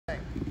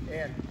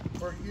And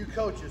for you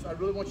coaches, I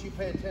really want you to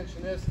pay attention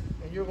to this,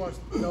 and you're going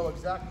to know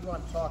exactly what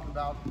I'm talking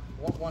about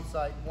once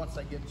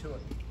I get to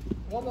it.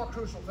 One more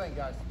crucial thing,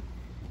 guys.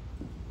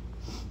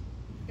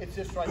 It's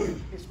this right here.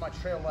 It's my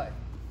trail leg.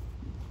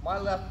 My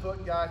left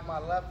foot, guys, my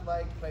left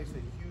leg plays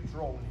a huge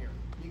role in here.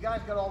 You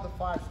guys got all the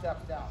 5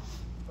 steps down,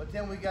 but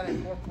then we got to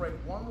incorporate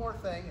one more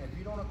thing. And if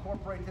you don't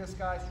incorporate this,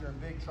 guys, you're in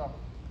big trouble.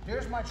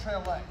 Here's my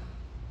trail leg.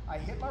 I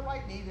hit my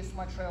right knee. This is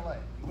my trail leg.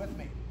 You with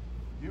me?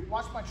 You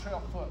watch my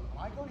trail foot.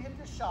 When I go to hit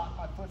this shot,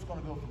 my foot's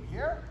going to go from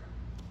here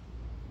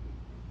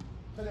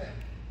to there.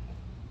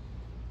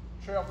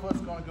 Trail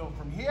foot's going to go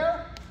from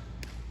here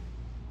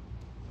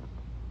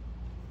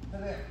to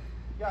there.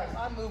 Guys,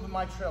 I'm moving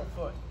my trail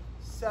foot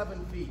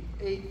 7 feet,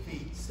 8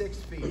 feet, 6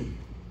 feet.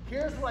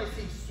 Here's what I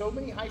see so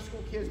many high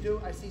school kids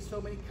do. I see so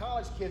many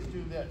college kids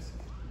do this.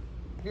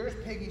 Here's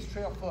Piggy's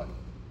trail foot.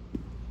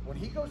 When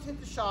he goes to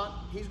hit the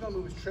shot, he's going to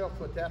move his trail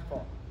foot that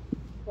far.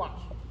 Watch.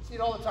 See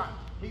it all the time.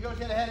 He goes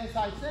to the head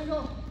inside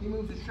single. He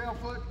moves his trail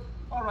foot.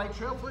 All right,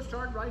 trail foot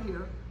started right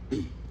here.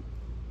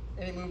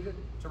 And he moved it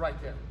to right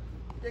there.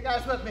 You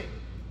guys with me?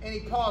 And he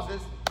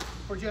pauses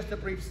for just a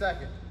brief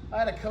second. I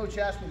had a coach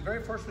ask me the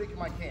very first week of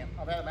my camp.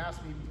 I've had him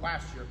ask me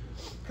last year.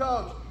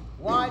 Coach,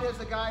 why does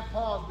the guy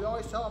pause? We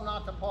always tell him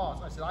not to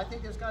pause. I said, I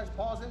think this guy's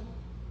pausing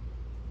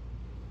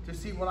to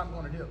see what I'm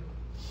going to do.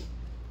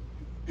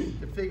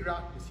 To figure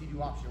out, does he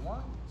do option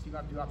 1? Does he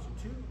got to do option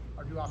 2?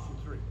 Or do option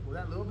 3? Well,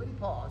 that little bitty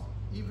pause,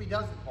 even if he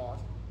doesn't pause,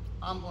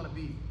 I'm going to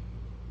beat him.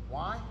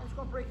 Why? I'm just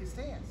going to break his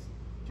stance.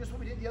 Just what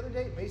we did the other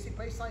day, basic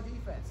baseline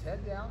defense.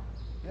 Head down,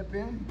 hip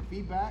in,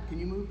 feet back. Can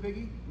you move,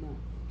 Piggy? No.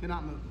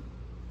 Cannot move.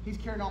 He's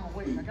carrying all my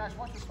weight. Now, guys,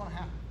 watch what's going to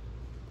happen.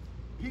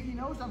 Piggy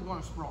knows I'm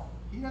going to sprawl.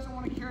 He doesn't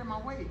want to carry my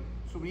weight.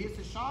 So when he hits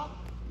the shot,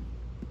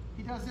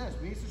 he does this.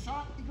 When he hits the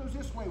shot, he goes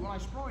this way. When I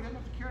sprawl, he doesn't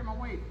have to carry my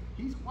weight.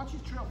 Watch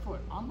his trail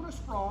foot. I'm going to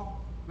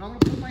sprawl, and I'm going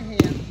to put my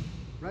hand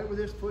right where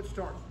this foot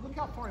starts. Look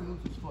how far he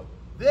moves his foot.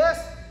 This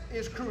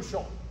is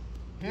crucial.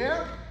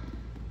 Here,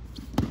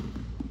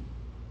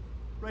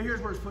 right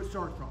here's where his foot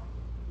started from.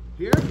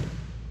 Here,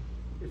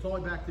 it's all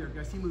the way back there.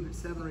 Guys, he moved it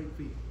 7 or 8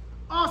 feet.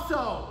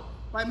 Also,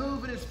 by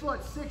moving his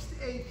foot 6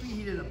 to 8 feet,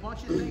 he did a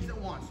bunch of things at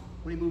once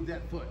when he moved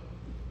that foot.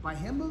 By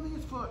him moving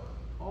his foot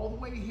all the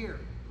way to here,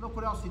 look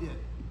what else he did.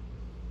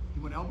 He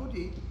went elbow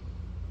deep,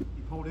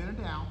 he pulled in and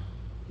down,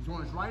 he's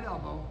on his right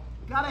elbow,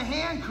 got a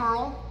hand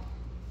curl,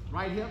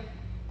 right hip,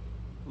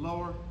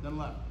 lower than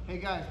left. Hey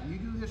guys, when you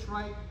do this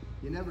right,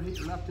 you never hit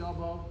your left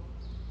elbow,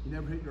 you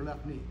never hit your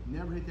left knee. You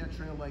never hit that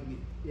trail leg knee.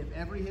 If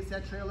ever he hits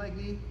that trail leg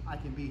knee, I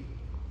can beat him.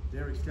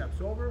 There he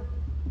steps over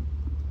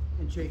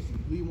and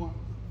chasing. Who you want?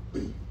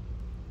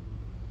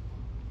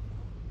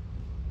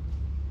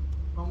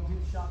 Pummel hit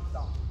shot,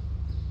 stop.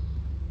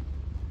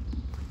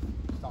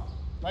 Stop.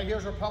 Right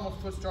here's where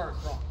Pummel's foot started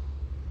from.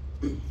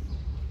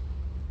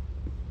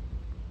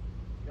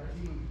 Guys,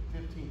 he moved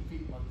 15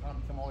 feet by the time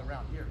you come all the way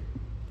around here.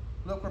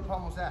 Look where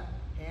Pummel's at.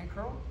 Hand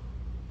curl,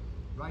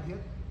 right hip,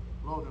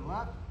 lower than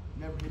left,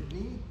 never hit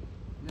knee,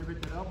 never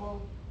hit the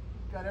elbow.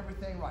 Got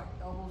everything right.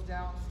 Elbows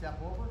down, step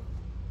over.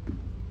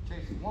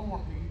 Chasing. One more,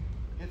 Piggy.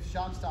 Hit the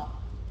shot,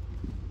 stop.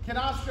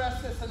 Cannot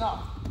stress this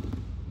enough.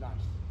 Nice.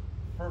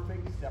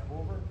 Perfect. Step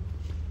over.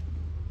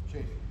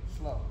 Chasing.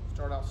 Slow.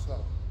 Start out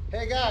slow.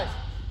 Hey guys,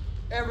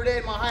 every day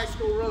in my high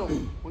school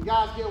room, when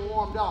guys get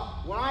warmed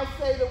up, when I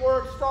say the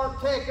word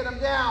start taking them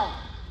down,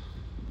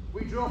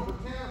 we drill for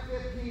 10 or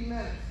 15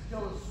 minutes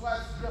until the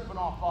sweat's dripping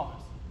off of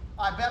us.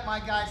 I bet my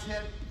guys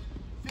hit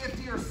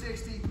 50 or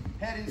 60,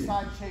 head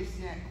inside, chase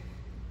the ankle.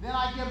 Then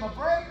I give them a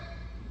break.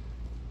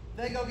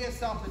 They go get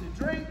something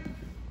to drink.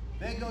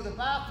 They go to the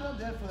bathroom.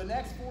 Then for the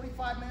next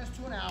 45 minutes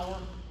to an hour,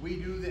 we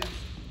do this.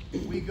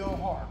 We go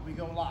hard. We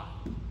go live.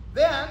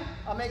 Then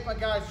I make my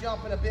guys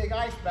jump in a big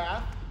ice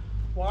bath.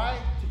 Why?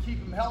 To keep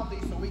them healthy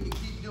so we can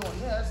keep doing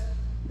this.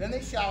 Then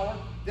they shower.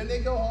 Then they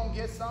go home,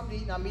 get something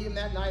to eat, and I meet them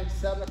that night at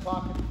 7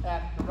 o'clock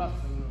at the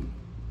wrestling room.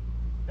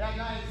 That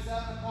night at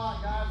 7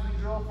 o'clock, guys, we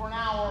drill for an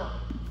hour.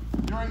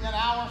 During that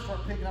hour,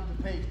 start picking up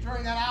the pace.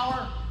 During that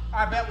hour,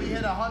 I bet we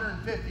hit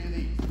 150 of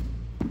these.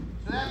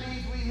 So that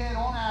means we hit,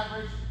 on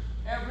average,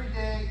 every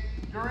day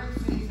during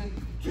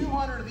season,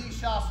 200 of these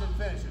shots and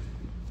finishes.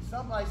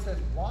 Somebody says,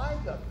 why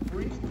the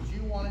freak would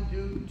you want to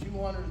do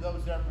 200 of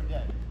those every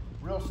day?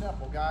 Real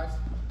simple, guys.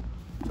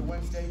 To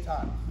win state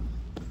titles.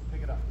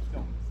 Pick it up. Let's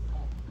go.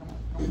 Come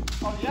on.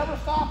 Oh, do you ever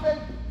stop it?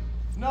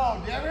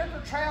 No. Do you ever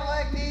hit the trail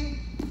leg knee?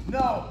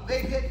 No. They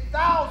hit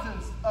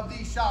thousands of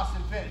these shots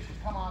and finishes.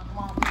 Come on.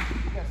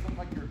 You guys look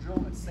like you're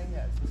drilling at St.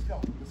 Ed's. Let's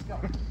go.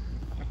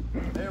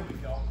 There we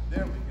go.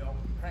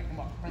 Crank them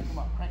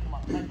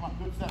up.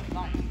 Good set.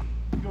 Nice.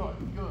 Good.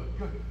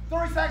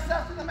 30 seconds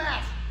left in the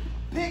match.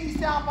 Piggy's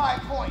down by a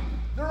point.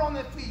 They're on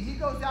their feet. He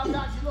goes down.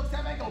 She looks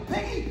at me and goes,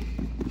 Piggy,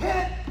 hit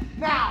it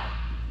now.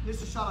 This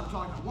is the shot I'm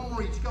talking about. One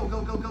more each. Go.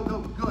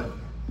 Good.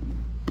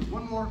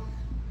 One more.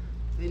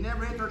 They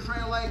never hit their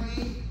trail leg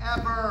knee,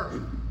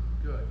 ever.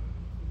 Good.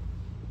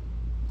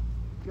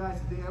 Guys,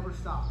 did they ever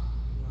stop?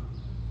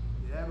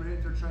 Did they ever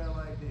hit their trail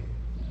leg knee?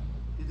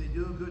 Did they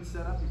do a good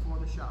setup before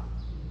the shot?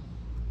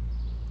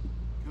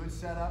 Good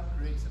setup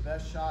creates the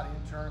best shot.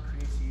 In turn,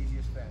 creates the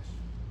easiest finish.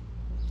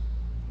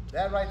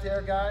 That right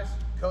there, guys,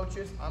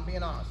 coaches, I'm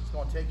being honest, it's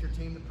going to take your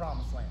team to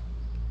promised land.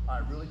 I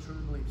really,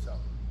 truly believe so.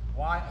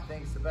 Why? I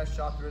think it's the best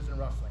shot there is in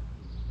wrestling,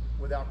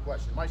 without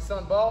question. My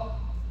son, Bo,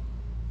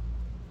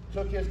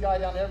 took his guy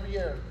down every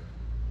year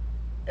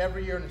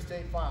in the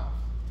state finals.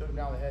 Took him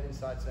down the head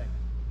inside sink.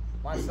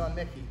 My son,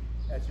 Mickey,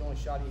 that's the only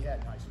shot he had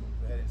in high school,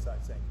 the head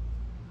inside sink.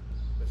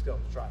 Let's go,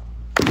 let's try it.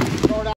 Throw it out.